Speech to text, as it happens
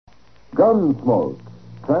Gunsmoke,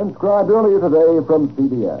 transcribed earlier today from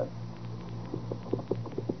CBS.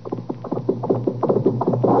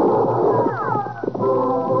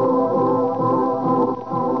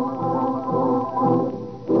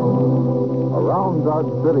 Around Dark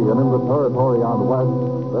City and in the territory on West,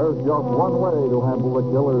 there's just one way to handle the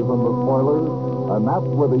killers and the spoilers, and that's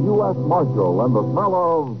with a U.S. Marshal and the smell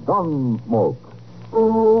of Gunsmoke.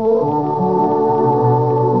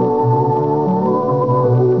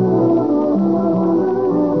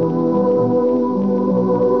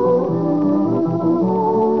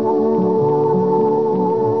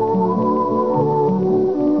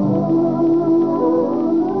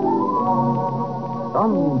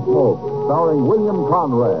 Gunsmoke, starring William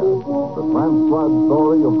Conrad, the transcribed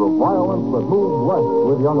story of the violence that moved west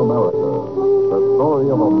with young America. The story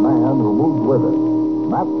of a man who moved with it.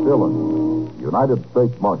 Matt Dillon, United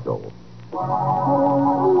States Marshal.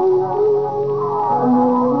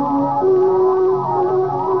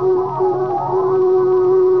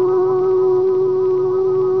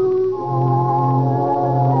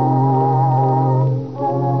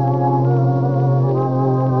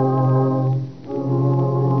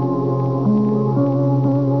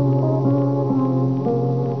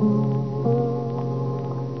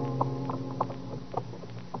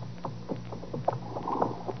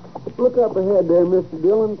 Look up ahead there, Mr.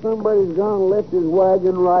 Dillon. Somebody's gone and left his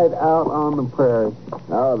wagon right out on the prairie.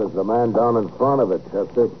 No, there's a man down in front of it,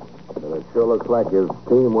 Chester. And it sure looks like his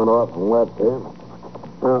team went off and left him.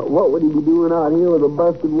 What would he be doing out here with a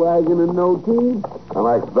busted wagon and no team? And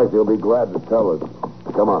I expect he'll be glad to tell us.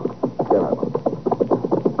 Come on, get up.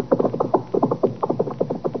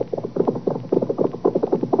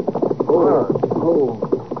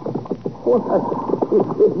 What?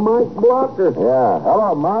 It's Mike Blocker. Yeah.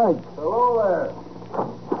 Hello, Mike. Hello there.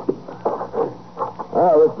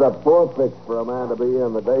 Well, this is a poor fix for a man to be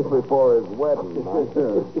in the day before his wedding, Mike.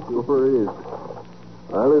 Sure is.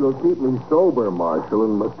 Well, it'll keep me sober, Marshal,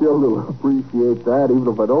 and Matilda will appreciate that even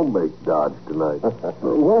if I don't make Dodge tonight.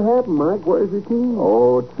 What happened, Mike? Where's your team?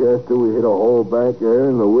 Oh, Chester, we hit a hole back there,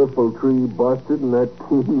 and the whiffle tree busted, and that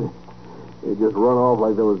team, they just run off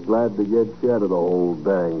like they was glad to get shed of the whole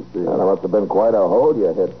dang thing. Well, it must have been quite a hole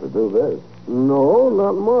you hit to do this. No,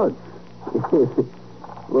 not much.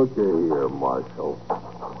 Look here, Marshal.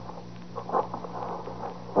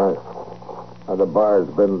 The bar's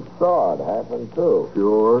been sawed half in two.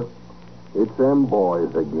 Sure. It's them boys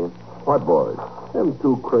again. What boys? Them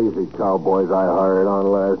two crazy cowboys I hired on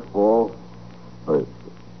last fall.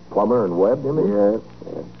 Plummer and Webb, you mean? Yeah.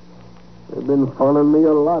 They've been funning me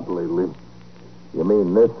a lot lately. You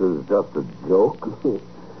mean this is just a joke?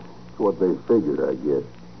 It's what they figured, I guess.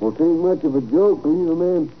 Well, it ain't much of a joke to leave a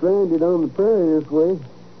man stranded on the prairie this way,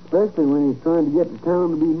 especially when he's trying to get to town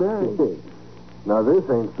to be married. Now, this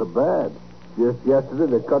ain't so bad. Just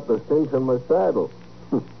yesterday, they cut the cinch on my saddle.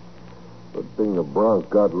 Good thing the bronc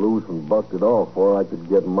got loose and bucked off before I could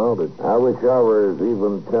get mounted. I wish I were as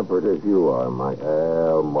even-tempered as you are, Mike.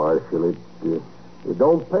 Well, Marshal, it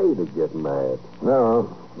don't pay to get mad. No,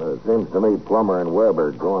 but it seems to me Plummer and Webb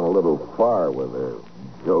are going a little far with their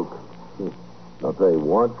jokes. Don't they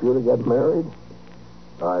want you to get married?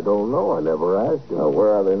 I don't know. I never asked them. Where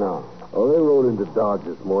are they now? Oh, they rode into Dodge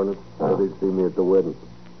this morning. They'd see me at the wedding.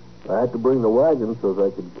 I had to bring the wagon so that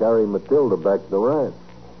I could carry Matilda back to the ranch.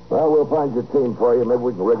 Well, we'll find your team for you. Maybe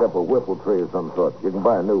we can rig up a whiffle tree of some sort. You can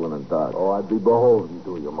buy a new one in Dodge. Oh, I'd be beholden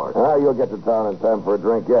to you, Marshal. You'll get to town in time for a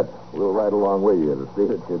drink yet. We'll ride along with you to see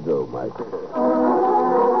what you do, Mike.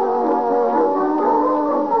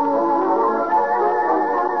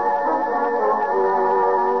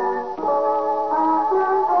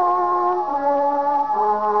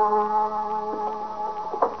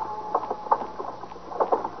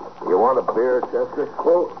 Chester?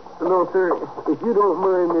 Well, no, sir. If you don't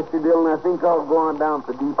mind, Mr. Dillon, I think I'll go on down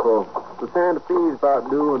to the depot. The Santa Fe's about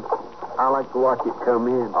due, and I like to watch it come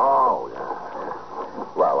in. Oh,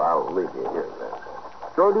 yeah. Well, I'll leave you here then.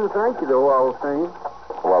 Sure do thank you, though, all the same.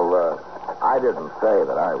 Well, I didn't say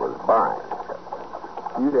that I was buying.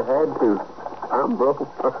 You'd have had to. I'm broke.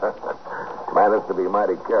 Man has to be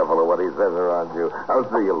mighty careful of what he says around you. I'll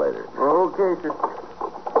see you later. Okay, sir.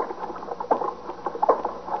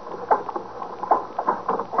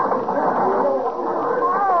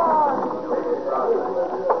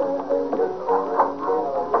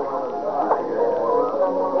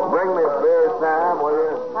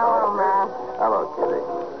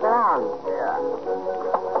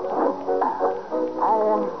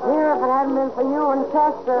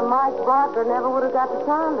 Mike Blocker never would have got to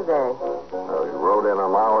town today. Well, he rode in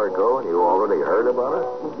an hour ago, and you already heard about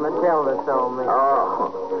it? Matilda told me.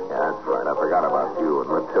 Oh, yeah, that's right. I forgot about you and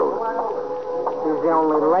Matilda.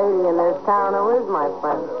 only lady in this town who is my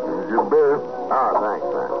friend. Here's your beer. Oh, thanks,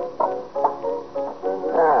 man.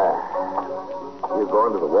 You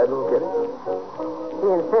going to the wedding, Kitty? She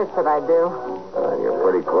insists that I do. You're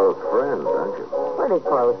pretty close friends, aren't you? Pretty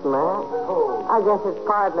close, Matt. I guess it's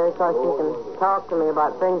partly so she can talk to me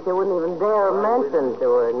about things she wouldn't even dare mention to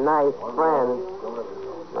her nice friends.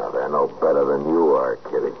 Now, they're no better than you are,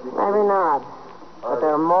 Kitty. Maybe not. But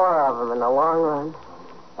there are more of them in the long run.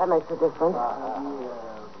 That makes a difference.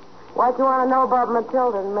 Why'd you want to know about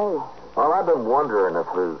Matilda and me? Well, I've been wondering if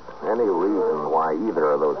there's any reason why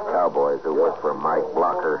either of those cowboys who work for Mike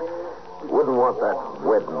Blocker wouldn't want that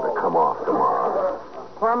wedding to come off tomorrow.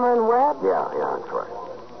 Plummer and Webb? Yeah, that's right.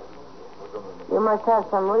 You must have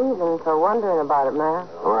some reason for wondering about it, Matt.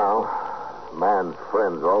 Well, man's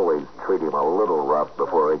friends always treat him a little rough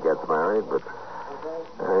before he gets married, but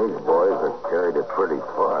these boys have carried it pretty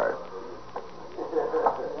far.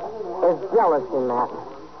 It's jealousy, Matt.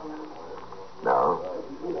 No?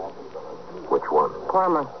 Which one?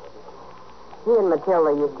 Plummer. He and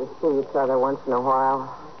Matilda used to see each other once in a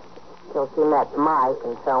while. Till she met Mike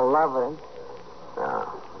and fell in love with him. Yeah.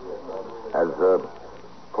 Has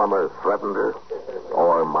Plummer threatened her?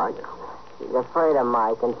 Or Mike? He's afraid of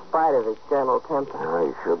Mike in spite of his gentle temper. Yeah,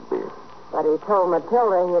 he should be. But he told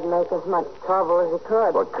Matilda he'd make as much trouble as he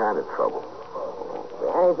could. What kind of trouble?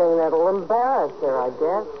 Anything that'll embarrass her, I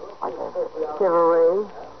guess. Like a chivalry,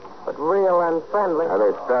 but real unfriendly. Now,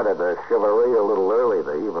 they started their chivalry a little early.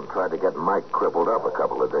 They even tried to get Mike crippled up a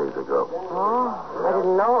couple of days ago. Oh, I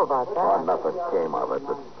didn't know about that. Oh, nothing came of it,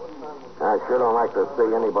 but I sure don't like to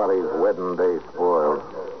see anybody's wedding day spoiled.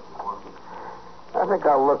 I think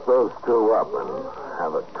I'll look those two up and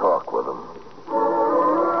have a talk with them.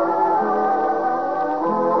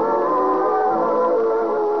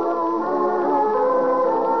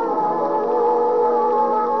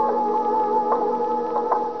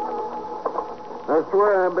 I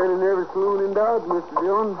swear I've been in every saloon in Dodge, Mr.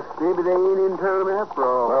 Dillon. Maybe they ain't in town after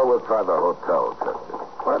all. Well, we'll try the hotel, Chester.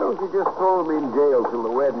 Why don't you just throw them in jail till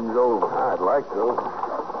the wedding's over? I'd like to.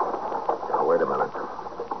 Now, wait a minute.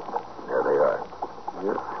 There they are.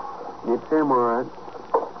 Yep. It's them, all right.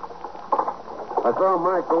 I saw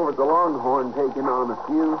Mike over at the Longhorn taking on a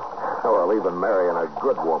few. Well, even marrying a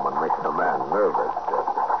good woman makes a man nervous,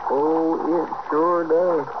 Chester. Oh, it sure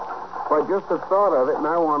does. Why, just the thought of it, and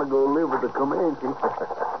I want to go live with the Comanche.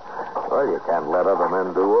 Well, you can't let other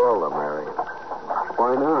men do all the marrying.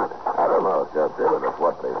 Why not? I don't know, Chester, but it's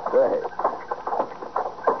what they say.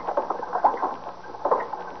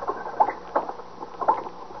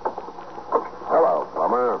 Hello,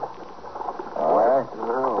 Plummer.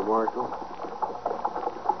 Hello, Marshal.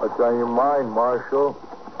 What's on your mind, Marshal?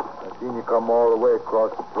 I seen you come all the way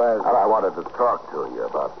across the plaza. Well, I wanted to talk to you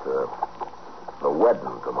about the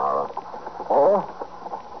wedding tomorrow. Oh?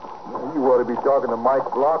 You ought to be talking to Mike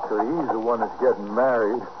Blocker. He's the one that's getting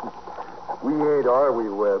married. We ain't, are we,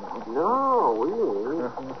 Webb? No, we ain't.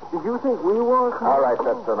 Did you think we were? All right,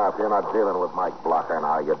 that's enough. You're not dealing with Mike Blocker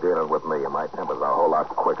now. You're dealing with me, and my temper's a whole lot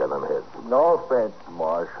quicker than his. No offense,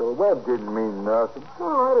 Marshal. Webb didn't mean nothing. No,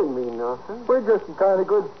 I didn't mean nothing. We're just in kind of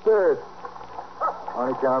good spirits. On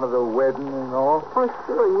account of the wedding and all. For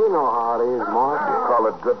sure, you know how it is, Marshal. You call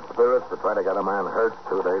it good spirits to try to get a man hurt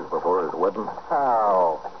 2 days before his wedding?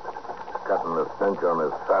 How? Cutting the cinch on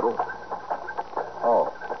his saddle? Oh.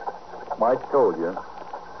 Mike told you.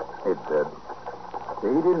 He did.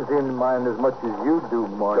 He didn't seem to mind as much as you do,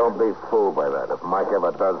 Marshal. Don't be fooled by that. If Mike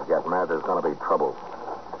ever does get mad, there's going to be trouble.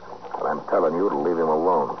 And I'm telling you to leave him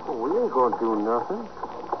alone. Oh, we ain't going to do nothing.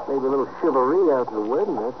 Maybe a little chivalry after the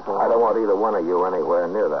wedding, that's all. I don't want either one of you anywhere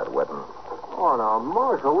near that wedding. Oh, now,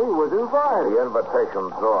 Marshal, we was invited. The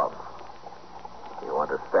invitation's off. You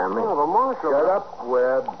understand me? Oh, but Marshal... Shut up,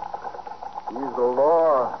 Webb. He's the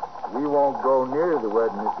law. We won't go near the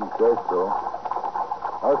wedding if he says so.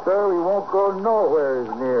 Oh, sir, we won't go nowhere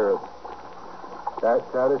near it. That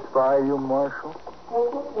satisfy you, Marshal?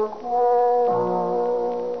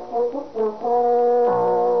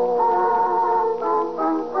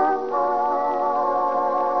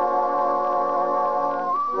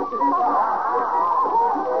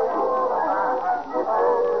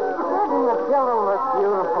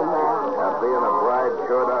 Beautiful, man. Now, being a bride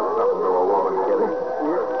sure does something to a woman, Kitty.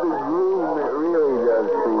 It's the groom that really does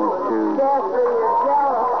things, too. Chester, you're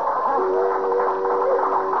jealous.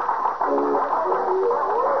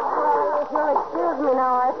 If you'll excuse me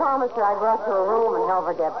now, I promised her I'd rush to her room and help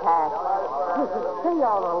her get packed. You should see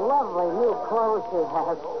all the lovely new clothes she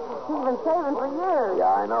has. She's been saving for years.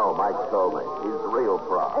 Yeah, I know. Mike told me. He's real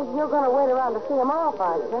proud. You're going to wait around to see him off,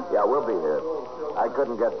 aren't you? Yeah, we'll be here. I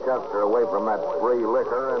couldn't get Chester away from that free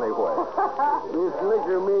liquor anyway. This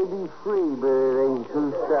liquor may be free, but it ain't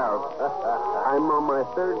too stout. I'm on my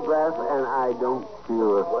third glass, and I don't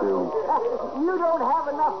feel a thing. You don't have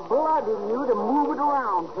enough blood in you to move it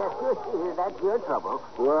around, Chester. That's your trouble.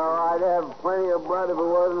 Well, I'd have plenty of blood if it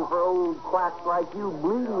wasn't for old quacks like you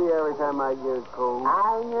bleeding me every time I get a cold.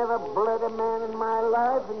 I never bled a man in my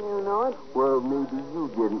life, and you know it. Well, maybe you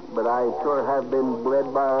didn't, but I sure have been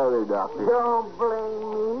bled by other doctors. Don't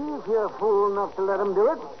blame me if you're fool enough to let him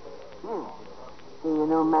do it. See, you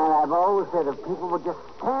know, Matt, I've always said if people would just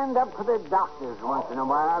stand up for their doctors once in a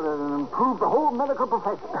while, rather than improve the whole medical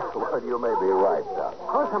profession. Well, you may be right, Doc. Of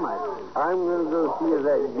course I might. I'm going to go see if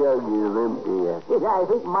that jug is empty yet. Yeah, I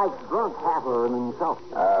think Mike's drunk half of it himself.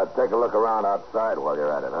 Take a look around outside while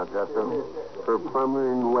you're at it, huh, Chester? For Plummer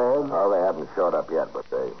and Webb? Oh, they haven't showed up yet, but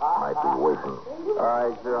they might be waiting. All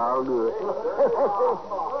right, sir, I'll do it.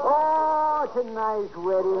 Oh, it's a nice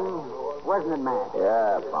wedding. Wasn't it, Matt?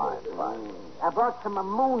 Yeah, fine. I brought some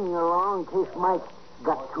ammonia along in case Mike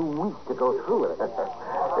got too weak to go through it.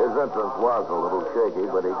 His entrance was a little shaky,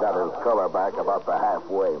 but he got his color back about the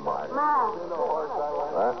halfway mark. Matt.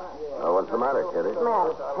 Huh? Oh, what's the matter, Kitty?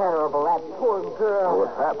 Matt, it's terrible. That poor girl.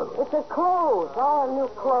 What's happened? It's her clothes. All her new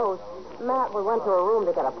clothes. Matt, we went to her room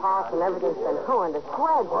to get a pass, and everything's been torn to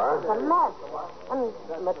shreds. What? It's a mess. And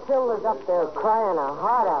Matilda's up there crying her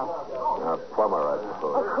heart out. Plumber, I Of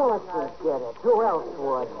suppose. course we get it. Who else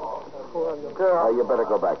would? Poor girl. You better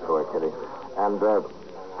go back to her, Kitty. And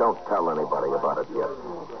don't tell anybody about it yet.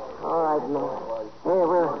 All right, Matt. Hey,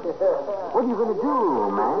 well, what are you going to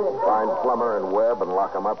do, man? Find Plummer and Webb and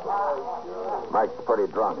lock them up. Mike's pretty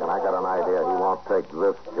drunk, and I got an idea he won't take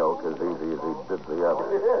this joke as easy as he did the other.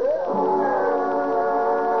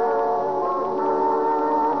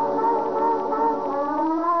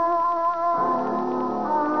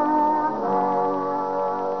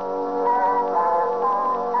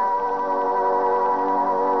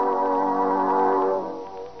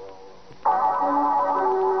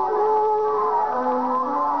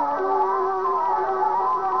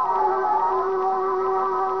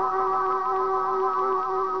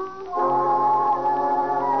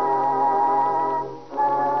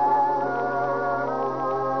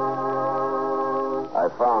 I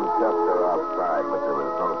found Chester outside, but there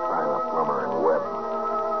was no sign of Plummer and Webb.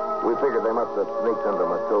 We figured they must have sneaked into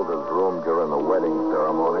Matilda's room during the wedding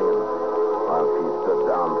ceremony, and while she stood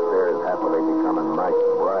downstairs happily becoming Mike's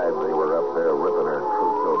bride, they were up there ripping her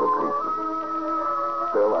trousseau to pieces.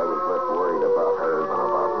 Still, I was less worried about her than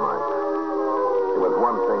about Mike. It was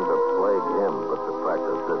one thing to plague him, but to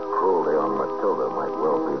practice this cruelty on Matilda might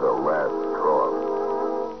well be the last straw.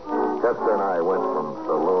 Chester and I went from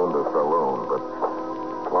saloon to saloon, but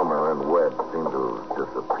Plummer and Webb seemed to have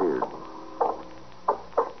disappeared.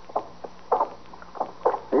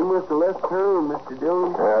 They must have left town, Mr.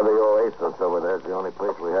 Dillon. Yeah, the Oasis over there is the only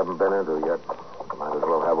place we haven't been into yet. Might as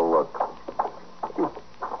well have a look.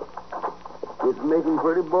 It's making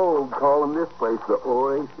pretty bold calling this place the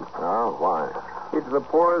Oasis. Oh, why? It's the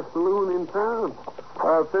poorest saloon in town.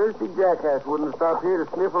 A thirsty jackass wouldn't have stopped here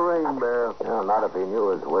to sniff a rain barrel. Yeah, not if he knew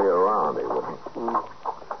his way around, he wouldn't.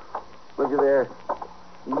 Look at there.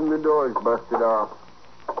 Even the door's busted off.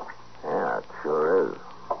 Yeah, it sure is.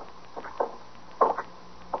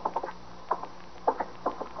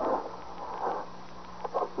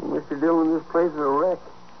 Mr. Dillon, this place is a wreck.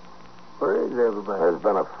 Where is everybody? There's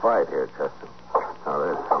been a fight here, Chester. Oh,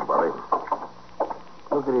 there's somebody.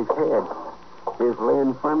 Look at his head. He's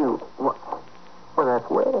laying funny. What? Well, that's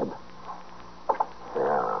Webb.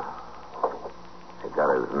 Yeah. He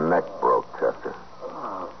got his neck broke, Chester.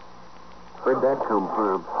 Where'd that come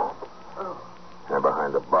from? They're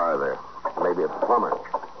behind the bar there. Maybe it's Plummer.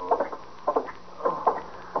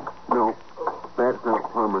 No, that's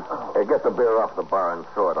not Plummer. Hey, get the beer off the bar and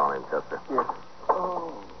throw it on him, Chester. Yes.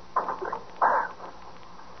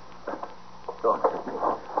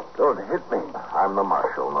 Don't hit me. I'm the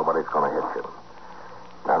marshal. Nobody's going to hit you.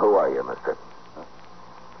 Now, who are you, mister?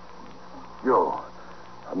 Joe,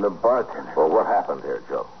 I'm the bartender. Well, what happened here,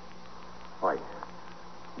 Joe? Why,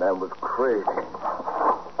 that was crazy.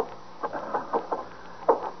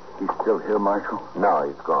 He's still here, Marshal? No,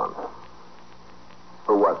 he's gone.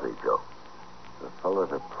 Who was he, Joe? The fellow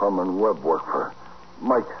that Plummer and Webb worked for.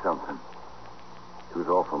 Mike something. He was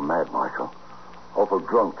awful mad, Marshal. Awful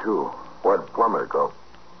drunk, too. Where'd Plummer go?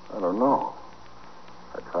 I don't know.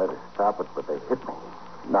 I tried to stop it, but they hit me.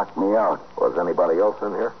 Knocked me out. Was anybody else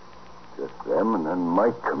in here? Just them, and then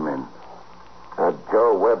Mike come in.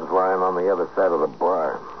 Joe Webb's lying on the other side of the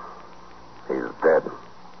bar. He's dead.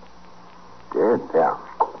 Dead? Yeah.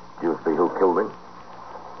 Did you see who killed him?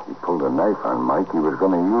 He pulled a knife on Mike. He was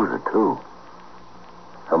going to use it, too.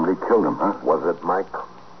 Somebody killed him, huh? Was it Mike?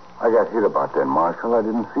 I got hit about that, Marshal. I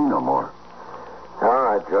didn't see no more. All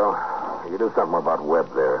right, Joe. You do something about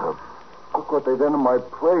Webb there, huh? Look what they done to my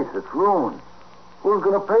place. It's ruined. Who's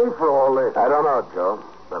going to pay for all this? I don't know, Joe,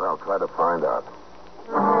 but I'll try to find out.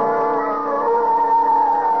 I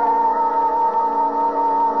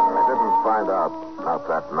didn't find out, not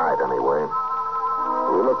that night anyway.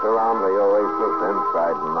 We looked around the oasis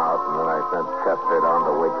inside and out, and then I sent Chester down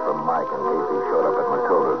to wait for Mike in case he showed up at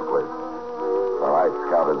Matilda's place. So I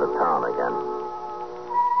scouted the town again.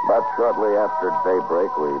 But shortly after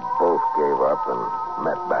daybreak, we both gave up and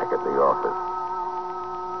met back at the office.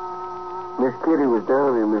 Miss Kitty was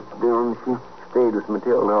down here, Mr. Dillon. She stayed with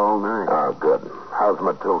Matilda all night. Oh, good. How's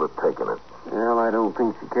Matilda taking it? Well, I don't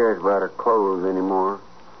think she cares about her clothes anymore.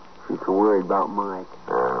 She's so worried about Mike.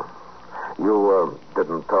 You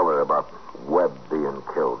didn't tell her about Webb being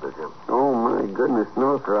killed, did you? Oh, my goodness,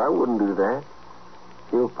 no, sir. I wouldn't do that.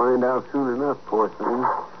 She'll find out soon enough, poor thing.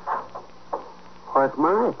 What's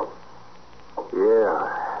Mike? Yeah,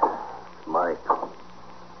 it's Mike.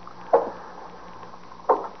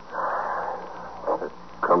 I've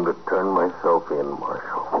come to turn myself in,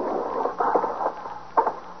 Marshal.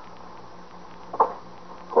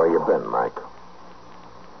 Where you been, Mike?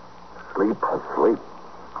 Asleep?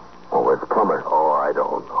 Oh, where's Plummer? Oh, I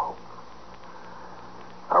don't know.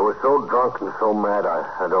 I was so drunk and so mad,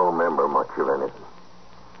 I don't remember much of anything.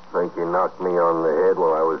 I think he knocked me on the head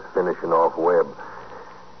while I was finishing off Webb.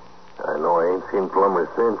 I know I ain't seen Plummer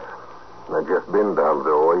since. I just been down to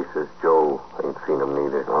the oasis. Joe ain't seen him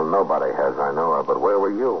neither. Well, nobody has, I know of, but where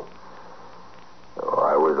were you? Oh,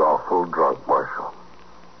 I was awful drunk, Marshal.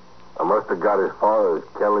 I must have got as far as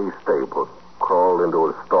Kelly's stable, crawled into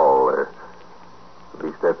a stall there. At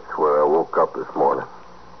least that's where I woke up this morning.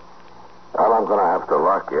 Well, I'm going to have to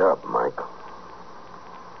lock you up, Mike.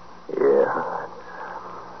 Yeah,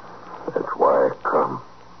 that's why I come.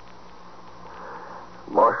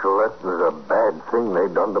 Marshal, that was a bad thing they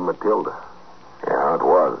done to Matilda. Yeah, it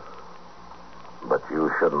was. But you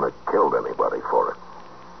shouldn't have killed anybody for it.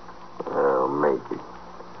 Well, maybe.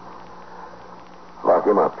 Lock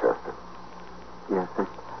him up, Chester. Yes, sir.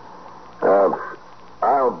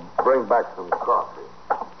 I'll bring back some coffee.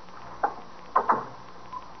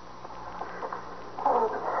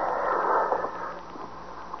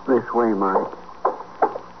 This way, Mike.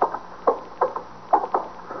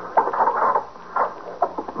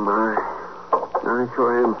 I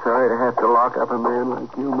sure am sorry to have to lock up a man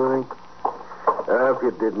like you, Mike. If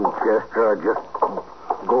you didn't, Chester, I'd just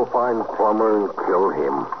go find Plummer and kill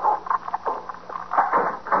him.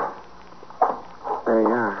 There you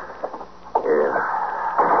are. Yeah.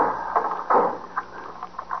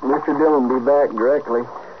 Mr. Dillon will be back directly.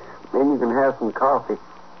 Then you can have some coffee.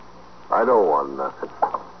 I don't want nothing.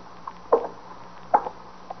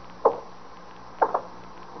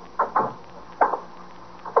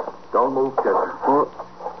 Don't move, Chester. Well,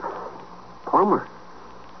 Plummer.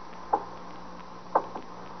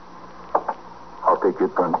 I'll take your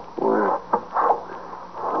gun. Well,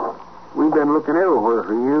 we've been looking everywhere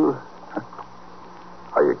for you.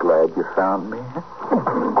 Are you glad you found me?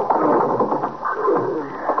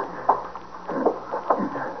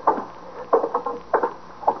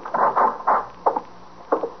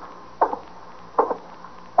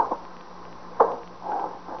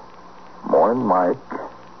 Morning, Mike.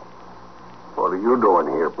 What are you doing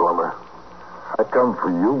here, Plummer? I come for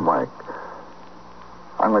you, Mike.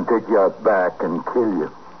 I'm going to take you out back and kill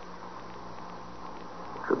you.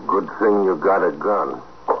 It's a good thing you got a gun.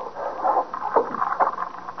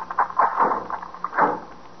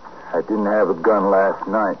 I didn't have a gun last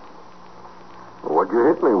night. What'd you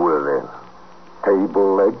hit me with then?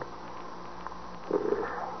 Table leg. Yeah.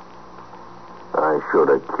 I should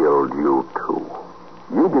have killed you, too.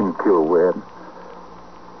 You didn't kill Webb.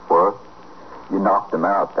 What? You knocked him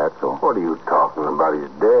out, that's all. What are you talking about? He's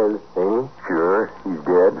dead, ain't he? Sure, he's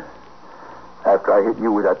dead. After I hit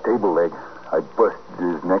you with that table leg, I busted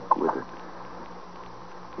his neck with it.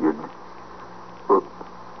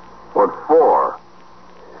 What for?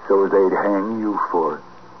 So they'd hang you for it.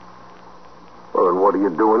 Well, then what are you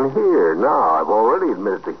doing here now? I've already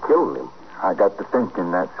admitted to killing him. I got to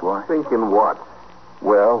thinking, that's why. Thinking what?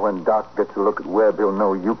 Well, when Doc gets a look at Webb, he'll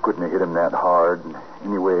know you couldn't have hit him that hard.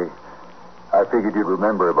 Anyway, I figured you'd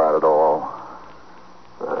remember about it all.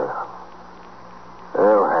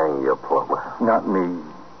 They'll hang you, Plummer. Not me.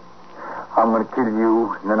 I'm going to kill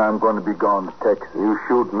you, and then I'm going to be gone to Texas. You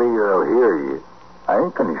shoot me, or I'll hear you. I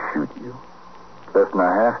ain't going to shoot you. Less than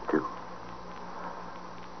I have to.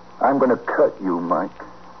 I'm going to cut you, Mike.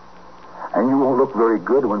 And you won't look very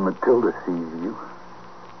good when Matilda sees you.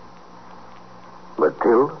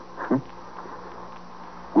 Matilda?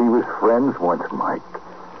 We was friends once, Mike.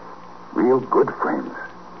 Real good friends.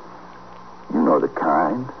 You know the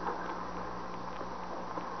kind.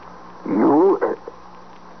 You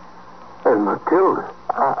and Matilda?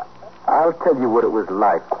 I'll tell you what it was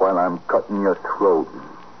like while I'm cutting your throat.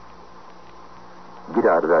 Get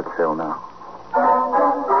out of that cell now.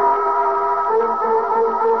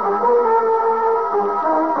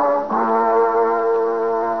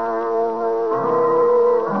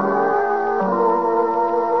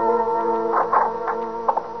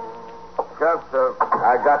 Chester,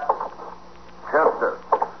 Chester.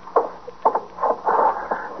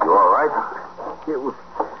 You all right? It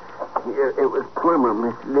was Plummer,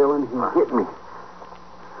 Miss Dillon. He hit me.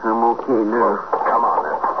 I'm okay now. Come on,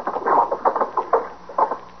 then. Come on.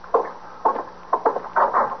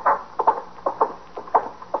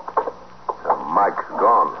 Mike's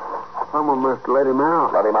gone. Plummer must let him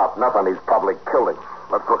out. Let him out. Nothing. He's probably killed him.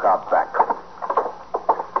 Let's look out back.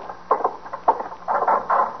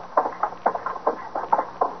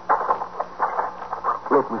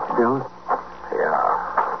 Look, Mr. Dillon. Yeah.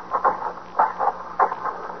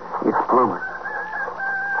 It's Plummer.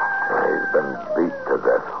 He's been beat to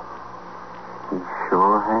death. He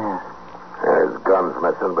sure has. His gun's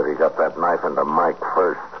missing, but he got that knife into Mike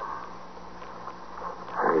first.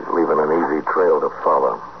 He's leaving an easy trail to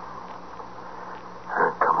follow.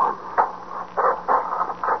 Come on.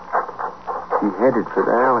 He headed for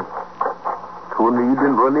the alley. I wonder you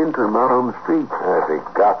didn't run into him out on the street. If he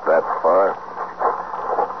got that far.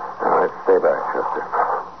 All right, stay back, Chester.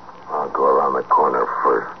 I'll go around the corner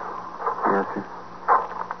first. Yes, sir.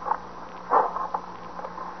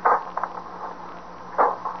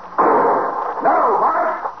 No,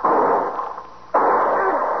 Mike!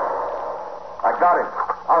 I got him.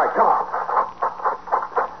 All right, come on.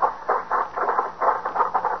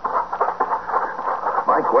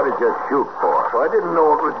 Mike, what did you shoot for? I didn't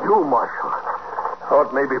know it was you, Marshal.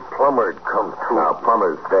 Thought maybe Plummer had come through. Now,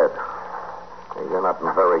 Plummer's dead. You're not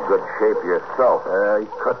in very good shape yourself. He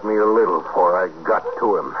cut me a little before I got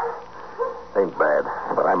to him. Ain't bad,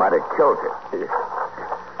 but I might have killed you.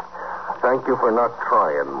 Thank you for not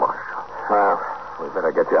trying, Marshal. Well, we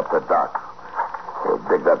better get you up to Doc. He'll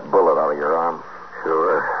dig that bullet out of your arm.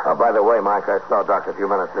 Sure. By the way, Mike, I saw Doc a few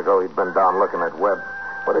minutes ago. He'd been down looking at Webb.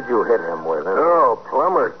 What did you hit him with? Oh,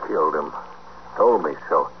 Plummer killed him. Told me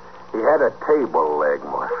so. He had a table leg,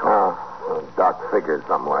 Marshal. Doc figured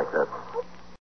something like that.